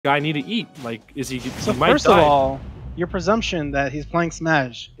guy need to eat? Like, is he? So he might first die. of all, your presumption that he's playing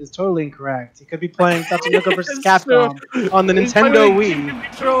Smash is totally incorrect. He could be playing Tatsunoko vs. Capcom on the Nintendo Wii.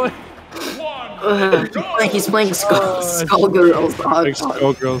 He's playing Skullgirls.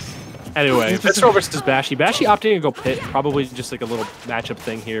 Skullgirls. Anyway, Visceral versus Bashi. Bashi opting to go pit, probably just like a little matchup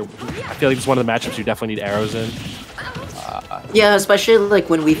thing here. I feel like it's one of the matchups you definitely need arrows in. Yeah, especially like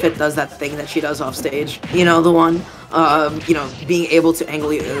when Wii Fit does that thing that she does off stage. You know, the one, you know, being able to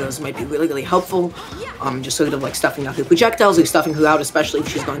angle your arrows might be really, really helpful. Just sort of like stuffing out her projectiles or stuffing her out, especially if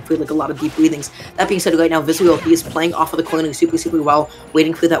she's going through like a lot of deep breathings. That being said, right now, Visceral, he is playing off of the corner super, super well,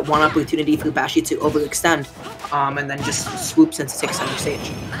 waiting for that one opportunity for Bashi to overextend, and then just swoops into take center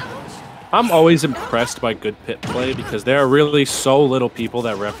stage. I'm always impressed by good pit play because there are really so little people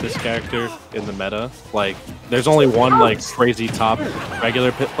that rep this character in the meta. Like, there's only one like crazy top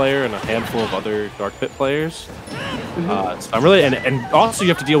regular pit player and a handful of other dark pit players. So I'm really and also you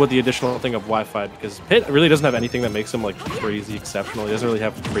have to deal with the additional thing of Wi-Fi because pit really doesn't have anything that makes him like crazy exceptional. He doesn't really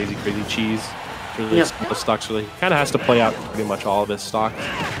have crazy cheese. Really simple stocks. Really kind of has to play out pretty much all of his stocks.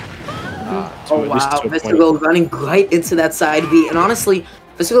 Oh wow, Visceral running right into that side B, and honestly.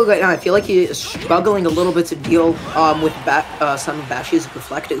 Visceral right now, I feel like he is struggling a little bit to deal with some of Bashi's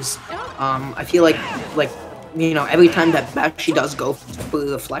reflectors. I feel like you know, every time that Bashi does go for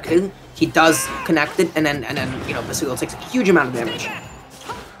the reflector, he does connect it, and then you know, Visceral takes a huge amount of damage.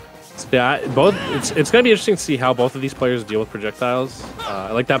 Yeah, it's gonna be interesting to see how both of these players deal with projectiles.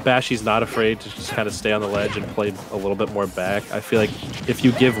 I like that Bashi's not afraid to just kind of stay on the ledge and play a little bit more back. I feel like if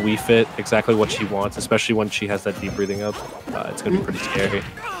you give Wii Fit exactly what she wants, especially when she has that deep breathing up, it's gonna be pretty scary.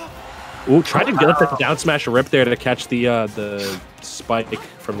 Ooh, try to get up that down smash rip there to catch the spike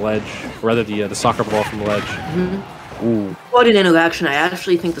from ledge, or rather the soccer ball from ledge. Ooh. What an interaction! I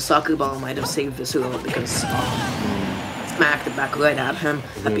actually think the soccer ball might have saved Visceral because. Smacked it back right at him.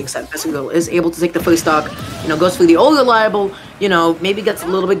 That being said, Visceral is able to take the first stock, you know, goes for the old reliable, you know, maybe gets a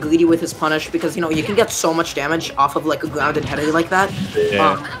little bit greedy with his punish because, you know, you can get so much damage off of like a grounded header like that.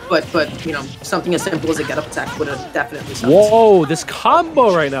 Yeah. But you know, something as simple as a get up attack would have definitely stopped. Whoa, this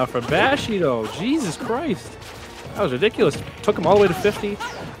combo right now from Bashi though. Jesus Christ. That was ridiculous. Took him all the way to 50.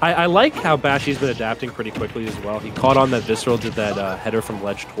 I like how Bashi's been adapting pretty quickly as well. He caught on that Visceral did that header from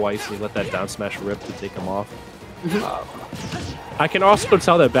ledge twice and he let that down smash rip to take him off. I can also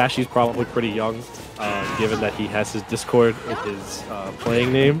tell that Bashi's probably pretty young, given that he has his Discord with his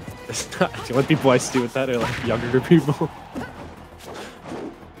playing name. The only people I see with that are like younger people.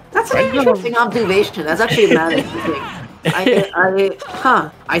 That's an interesting observation. That's actually not interesting.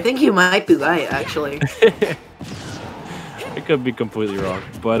 I think you might be right, actually. I could be completely wrong,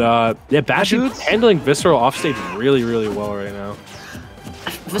 but yeah, Bashi's handling Visceral offstage really, really well right now.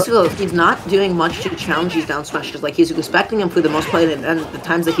 Visceral, he's not doing much to challenge these down smashes. Like, he's respecting him for the most part, and the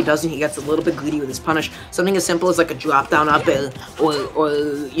times that he doesn't, he gets a little bit greedy with his punish. Something as simple as like a drop down up air, or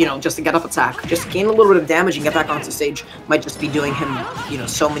you know, just a get up attack. Just gain a little bit of damage and get back onto stage might just be doing him, you know,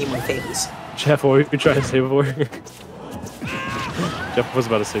 so many more favors. Jeff, what were you trying to say before? Jeff was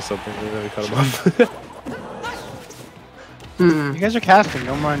about to say something, and then we cut him off. You guys are casting,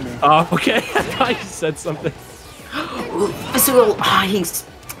 don't mind me. Oh, okay. I thought you said something. Visceral, he's,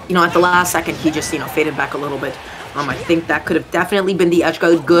 you know, at the last second, he just, you know, faded back a little bit. I think that could have definitely been the edge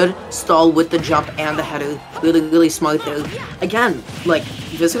guard. Good stall with the jump and the header. Really, really smart there. Again, like,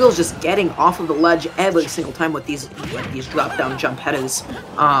 Visceral's just getting off of the ledge every single time with these, like, these drop down jump headers.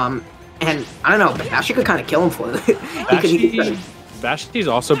 And I don't know, but Bashi could kind of kill him for it. Bashi's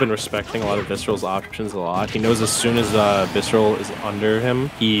also been respecting a lot of Visceral's options a lot. He knows as soon as Visceral is under him,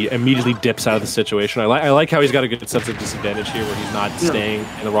 he immediately dips out of the situation. I like how he's got a good sense of disadvantage here, where he's not staying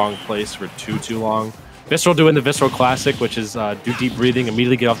in the wrong place for too long. Visceral doing the Visceral classic, which is do deep breathing,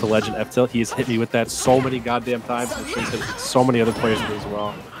 immediately get off the ledge and F-tilt. He has hit me with that so many goddamn times. I'm sure he's hit so many other players with it as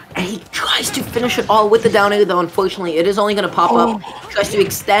well. And he tries to finish it all with the down air, though unfortunately it is only going to pop up. Tries to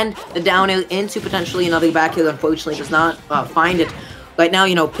extend the down air into potentially another back air, unfortunately does not find it. Right now,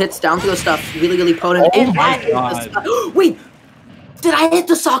 you know, Pit's down throw stuff, really, really potent. Oh my god. Wait, did I hit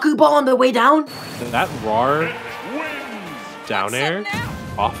the soccer ball on the way down? That raw down air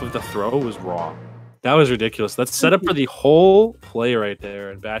off of the throw was raw. That was ridiculous. That's set up for the whole play right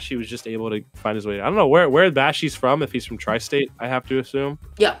there, and Bashi was just able to find his way. I don't know where Bashi's from, if he's from Tri-State, I have to assume.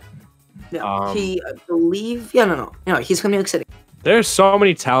 Yeah. He, I believe, no, he's from New York City. There's so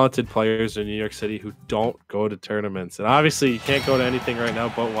many talented players in New York City who don't go to tournaments. And obviously, you can't go to anything right now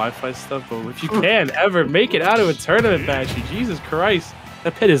but Wi-Fi stuff. But if you can ever make it out of a tournament, Bashi, Jesus Christ.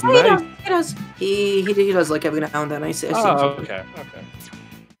 That pit is nice. He does. He does like every now and then. I see. Oh, okay.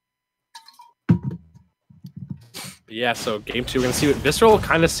 Yeah, so game 2, we're going to see what Visceral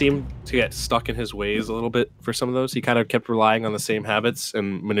kind of seemed to get stuck in his ways a little bit for some of those. He kind of kept relying on the same habits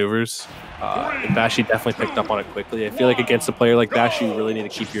and maneuvers. And Bashi definitely picked up on it quickly. I feel like against a player like Bashi, you really need to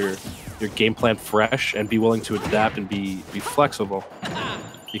keep your game plan fresh and be willing to adapt and be flexible.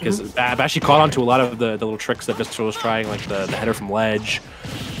 Because Bashi caught on to a lot of the little tricks that Visceral was trying, like the header from ledge,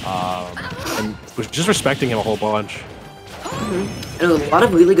 and was just respecting him a whole bunch. And a lot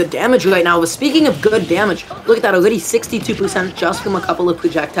of really good damage right now. But speaking of good damage, look at that, already 62% just from a couple of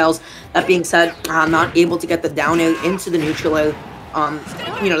projectiles. That being said, not able to get the down air into the neutral air.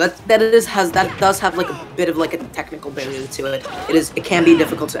 You know, that does have like a bit of like a technical barrier to it. It can be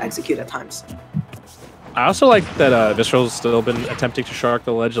difficult to execute at times. I also like that Visceral's still been attempting to shark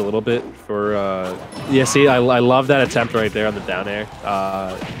the ledge a little bit for yeah, see, I love that attempt right there on the down air.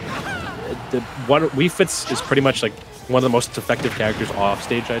 The one Wii Fits is pretty much like one of the most effective characters off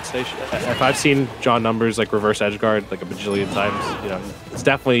stage, I'd say. If I've seen John Numbers like reverse edge guard like a bajillion times, you know, it's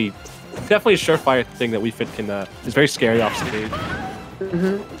definitely a surefire thing that Wii Fit can is very scary off stage.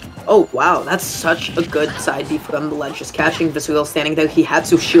 Oh wow, that's such a good side B from the ledge, just catching Visceral standing there. He had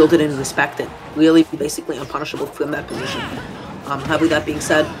to shield it and respect it. Really, basically unpunishable from that position. However, that being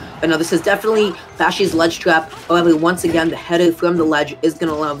said, I know this is definitely Bashi's ledge trap. However, once again, the header from the ledge is going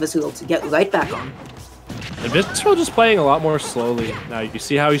to allow Visceral to get right back on. And Visceral just playing a lot more slowly. Now you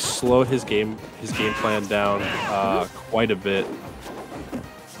see how he slowed his game plan down quite a bit.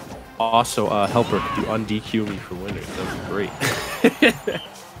 Also, HelpR, could you un-DQ me for winners? That would be great.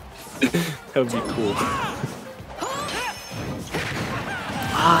 That would be cool.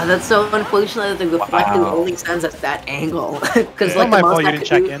 That's so unfortunate that the reflective only stands at that angle. Because like my fault you didn't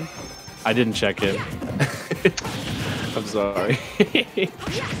check in. I didn't check in. I'm sorry. It's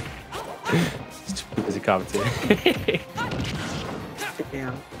too busy commentating.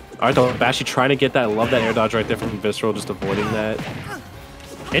 Yeah. Alright though, Bashi trying to get that. I love that air dodge right there from Visceral, just avoiding that.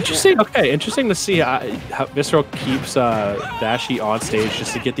 Interesting. Okay, interesting to see how Visceral keeps Bashi on stage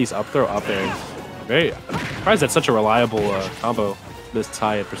just to get these up throw up airs. I'm surprised that's such a reliable combo this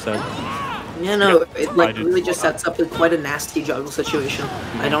high in percent. Yeah, no, it like really just sets up quite a nasty juggle situation.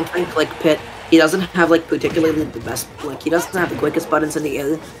 I don't think like Pit, he doesn't have like particularly the best, like he doesn't have the quickest buttons in the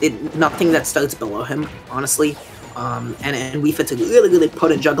air. Nothing that starts below him, honestly. And Wii Fit to really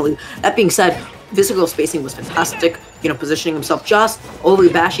potent juggling. That being said, Visceral spacing was fantastic. You know, positioning himself just over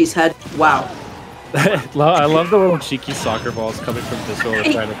Bashi's head. Wow. I love the little cheeky soccer balls coming from Visceral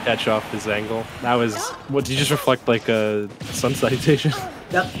trying to catch off his angle. That was, what, did you just reflect like a sun salutation?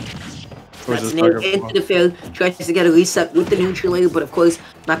 Yep. That's into the field, tries to get a reset with the neutral air, but of course,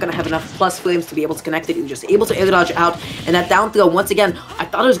 not going to have enough plus frames to be able to connect it. He was just able to air dodge out, and that down throw, once again, I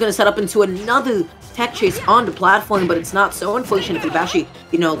thought it was going to set up into another tech chase on the platform, but it's not. So unfortunate for Bashi,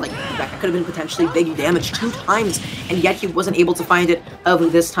 you know, like, that could have been potentially big damage 2 times, and yet he wasn't able to find it. However,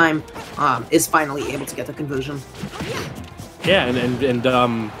 this time, is finally able to get the conversion. Yeah,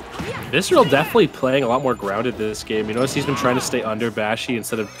 and Visceral definitely playing a lot more grounded this game. You notice he's been trying to stay under Bashi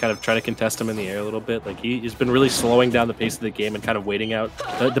instead of kind of trying to contest him in the air a little bit. Like he's been really slowing down the pace of the game and kind of waiting out.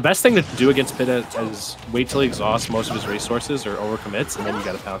 The best thing to do against Pit is wait till he exhausts most of his resources or overcommits, and then you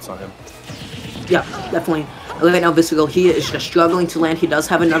got to pounce on him. Yeah, definitely. Right now, Visceral, he is just struggling to land. He does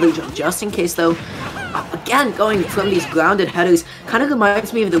have another jump just in case, though. Again, going from these grounded headers kind of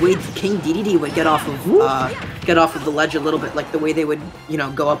reminds me of the way King DDD would get off of the ledge a little bit, like the way they would, you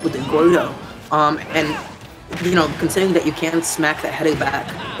know, go up with the Gordo. And you know, considering that you can't smack that header back,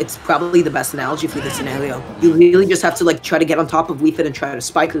 it's probably the best analogy for this scenario. You really just have to like try to get on top of Wii Fit and try to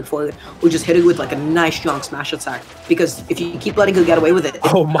spike her for it, or just hit her with like a nice strong smash attack. Because if you keep letting her get away with it,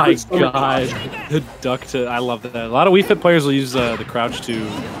 oh my god, the duck to, I love that. A lot of Wii Fit players will use the crouch to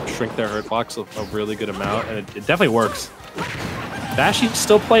shrink their hurt box a really good amount, and it definitely works. Bashi's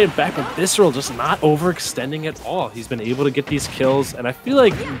still playing back, but Visceral just not overextending at all. He's been able to get these kills, and I feel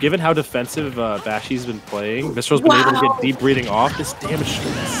like, given how defensive Bashi's been playing, Visceral's been able to get deep breathing off. This damage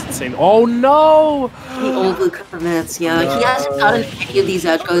is insane. Oh no! He overcommits, yeah. No. He hasn't gotten any of these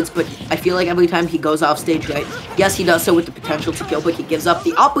edge guards, but I feel like every time he goes off stage, right? Yes, he does so with the potential to kill, but he gives up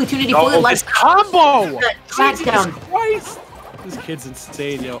the opportunity for it. This combo! Jesus down. Christ! This kid's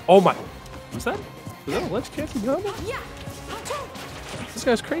insane, yo. Oh my! Was that a ledge cancel combo? Yeah. This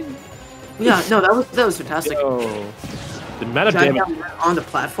guy's crazy. Yeah, no, that was fantastic. Yo. The meta damage on the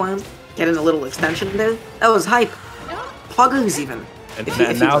platform, getting a little extension there. That was hype. Pluggers even.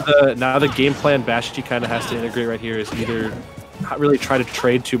 And now the game plan Bashi kind of has to integrate right here is either not really try to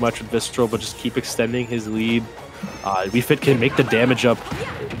trade too much with Visceral, but just keep extending his lead. Wii Fit can make the damage up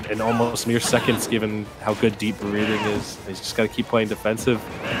in almost mere seconds, given how good deep breathing is. He's just got to keep playing defensive.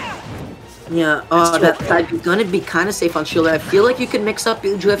 Yeah, that's gonna be kind of safe on shield. I feel like you can mix up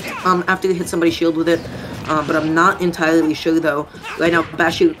your drift after you hit somebody's shield with it, but I'm not entirely sure though. Right now,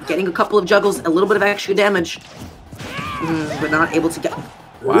 Bashi getting a couple of juggles, a little bit of extra damage, but not able to get.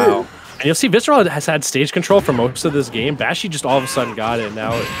 Wow. And you'll see Visceral has had stage control for most of this game. Bashi just all of a sudden got it.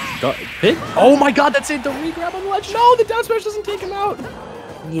 Now, Pit. Oh my God, that's it. The re-grab on the ledge. No, the down smash doesn't take him out.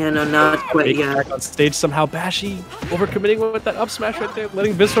 Yeah, no, not quite yet. Back on stage somehow. Bashi overcommitting with that up smash right there,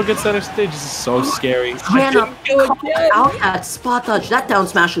 letting Visceral get center stage. This is so scary. Out that spot dodge. That down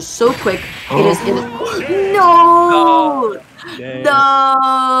smash is so quick. It is. No.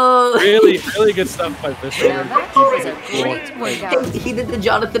 No. Really good stuff by Visceral. He did the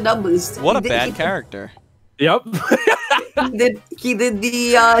Jonathan numbers. What a bad character. Yep. he did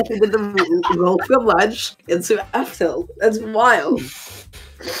the roll from ledge into F tilt. That's wild.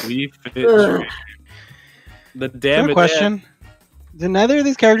 We fit. The damage. Question: do neither of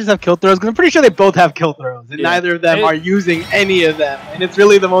these characters have kill throws? Because I'm pretty sure they both have kill throws, and neither of them are using any of them. And it's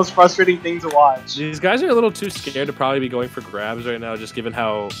really the most frustrating thing to watch. These guys are a little too scared to probably be going for grabs right now, just given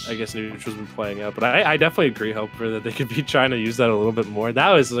how I guess Neutral's been playing out. But I definitely agree, HelpR, that they could be trying to use that a little bit more.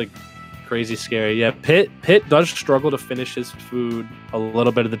 That was like crazy scary. Yeah, Pit does struggle to finish his food a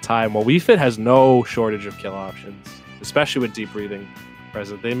little bit of the time, while WeFit has no shortage of kill options, especially with deep breathing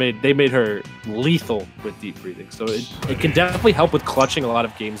present. They made her lethal with deep breathing, so it can definitely help with clutching a lot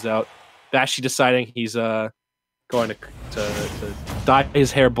of games out. Bashi deciding he's going to dye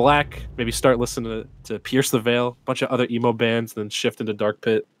his hair black, maybe start listening to Pierce the Veil, a bunch of other emo bands, then shift into Dark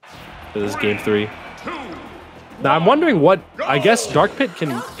Pit for this game 3. Now I'm wondering what, I guess Dark Pit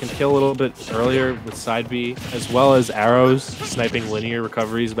can kill a little bit earlier with side B, as well as arrows, sniping linear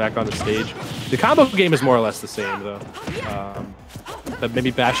recoveries back on the stage. The combo game is more or less the same though. But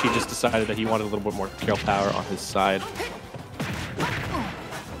maybe Bashi just decided that he wanted a little bit more kill power on his side.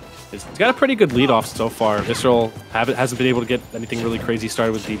 He's got a pretty good lead off so far. Visceral hasn't been able to get anything really crazy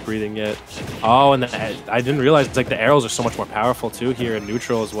started with deep breathing yet. Oh, and I didn't realize it's like the arrows are so much more powerful too here in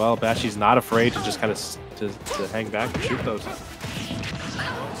neutral as well. Bashi's not afraid to just kind of to hang back and shoot those,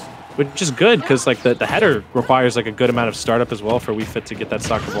 which is good because like the header requires like a good amount of startup as well for WeFit to get that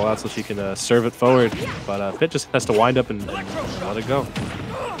soccer ball out so she can serve it forward. But Pit just has to wind up and let it go.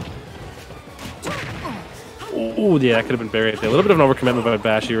 Ooh, yeah, that could have been buried there. A little bit of an overcommitment by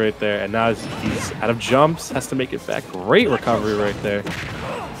Bashi right there, and now he's out of jumps, has to make it back. Great recovery right there.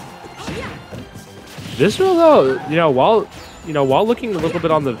 Visceral though, while looking a little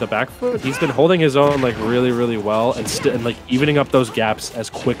bit on the back foot, he's been holding his own like really well and like evening up those gaps as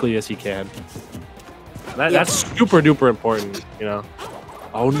quickly as he can. That's super duper important, you know.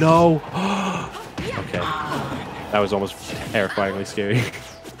 Oh no. Okay. That was almost terrifyingly scary.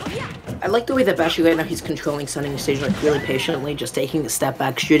 I like the way that Bashi right now, he's controlling center stage like really patiently, just taking a step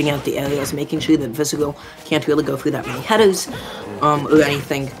back, shooting out the areas, making sure that Visceral can't really go through that many headers or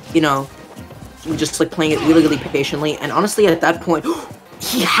anything, you know, just like playing it really patiently. And honestly, at that point,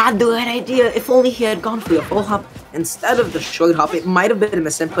 he had the right idea. If only he had gone for a full hop instead of the short hop, it might have been a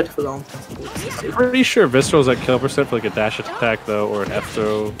misinput for all intents. I'm pretty sure Visceral's at kill percent for like a dash attack though, or an F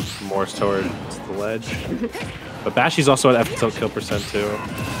throw more towards the ledge. But Bashi's also at F tilt kill percent too.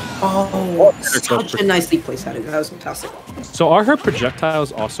 Oh, such a nicely placed header. That was fantastic. So are her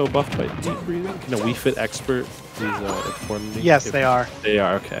projectiles also buffed by deep breathing? Can a WeFit expert please inform me? Yes, they are. They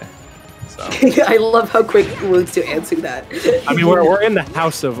are, okay. So. I love how quick he moves to answer that. I mean, we're in the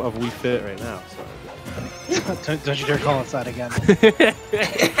house of WeFit right now. So. Don't you dare call outside again.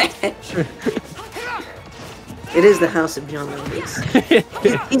 It is the house of John Lewis.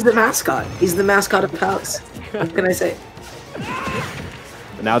 He's the mascot. He's the mascot of the house. What can I say?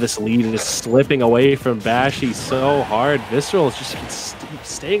 Now this lead is slipping away from Bashi so hard. Visceral is just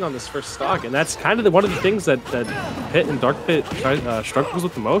staying on this first stock, and that's kind of one of the things that Pit and Dark Pit struggles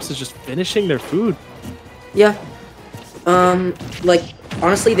with the most, is just finishing their food. Yeah. Like,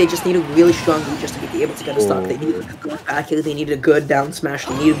 honestly, they just need a really strong lead just to be able to get a stock. They need a good back here, they need a good down smash,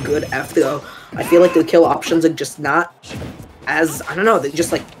 they need a good F throw. I feel like the kill options are just not as, I don't know, they're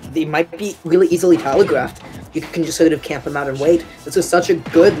just like, they might be really easily telegraphed. You can just sort of camp them out and wait. This is such a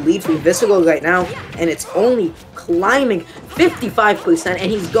good lead from Visceral right now, and it's only climbing 55%, and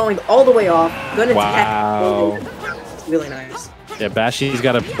he's going all the way off. Wow. It's really nice. Yeah, Bashi's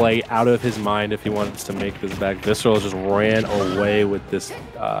got to play out of his mind if he wants to make this back. Visceral just ran away with this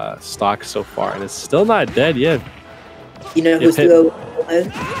stock so far, and it's still not dead yet. You know who's still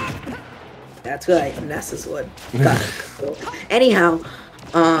alive? That's right, Nessa's wood. Anyhow,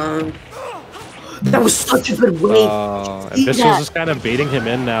 That was such a good weight. And Visceral's just kind of baiting him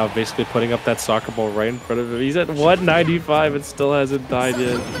in now, basically putting up that soccer ball right in front of him. He's at 195 and still hasn't died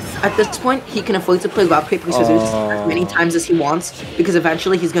yet. At this point, he can afford to play rock, paper, scissors as many times as he wants, because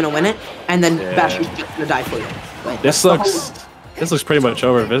eventually he's going to win it, and then Bashi's just going to die for you. Like, this looks pretty much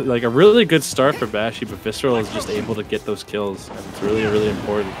over. Like a really good start for Bashi, but Visceral is just able to get those kills, and it's really, really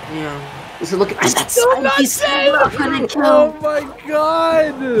important. Yeah. This is looking at that Oh my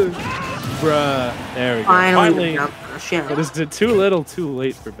god! Bruh. There we go. Finally. But is it too little, too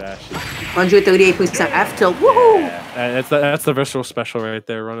late for Bashi? 138% F tilt. Woohoo! Yeah, that's the Visceral special right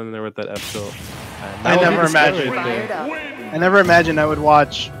there, running there with that F tilt. I never imagined I would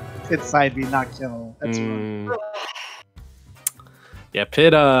watch Pit side B not kill. That's yeah,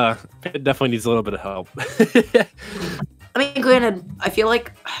 Pit definitely needs a little bit of help. I mean, granted, I feel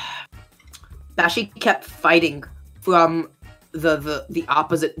like Bashi kept fighting from the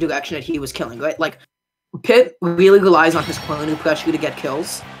opposite direction that he was killing, right? Like, Pit really relies on his corner pressure to get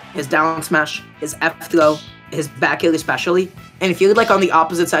kills, his down smash, his F throw, his back air especially. And if you're like on the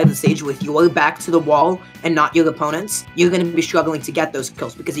opposite side of the stage with your back to the wall and not your opponent's, you're going to be struggling to get those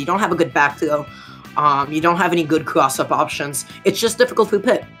kills because you don't have a good back throw. You don't have any good cross-up options. It's just difficult for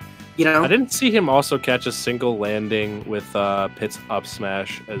Pit, you know? I didn't see him also catch a single landing with Pit's up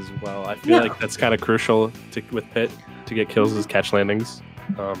smash as well. I feel like that's kind of crucial with Pit to get kills as catch landings.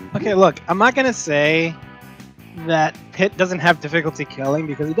 Okay, look, I'm not going to say that Pit doesn't have difficulty killing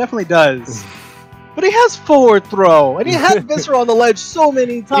because he definitely does. But he has forward throw, and he had Visceral on the ledge so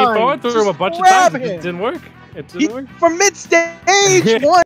many times. He forward threw him a bunch of times, it didn't work. It didn't work. From mid-stage, one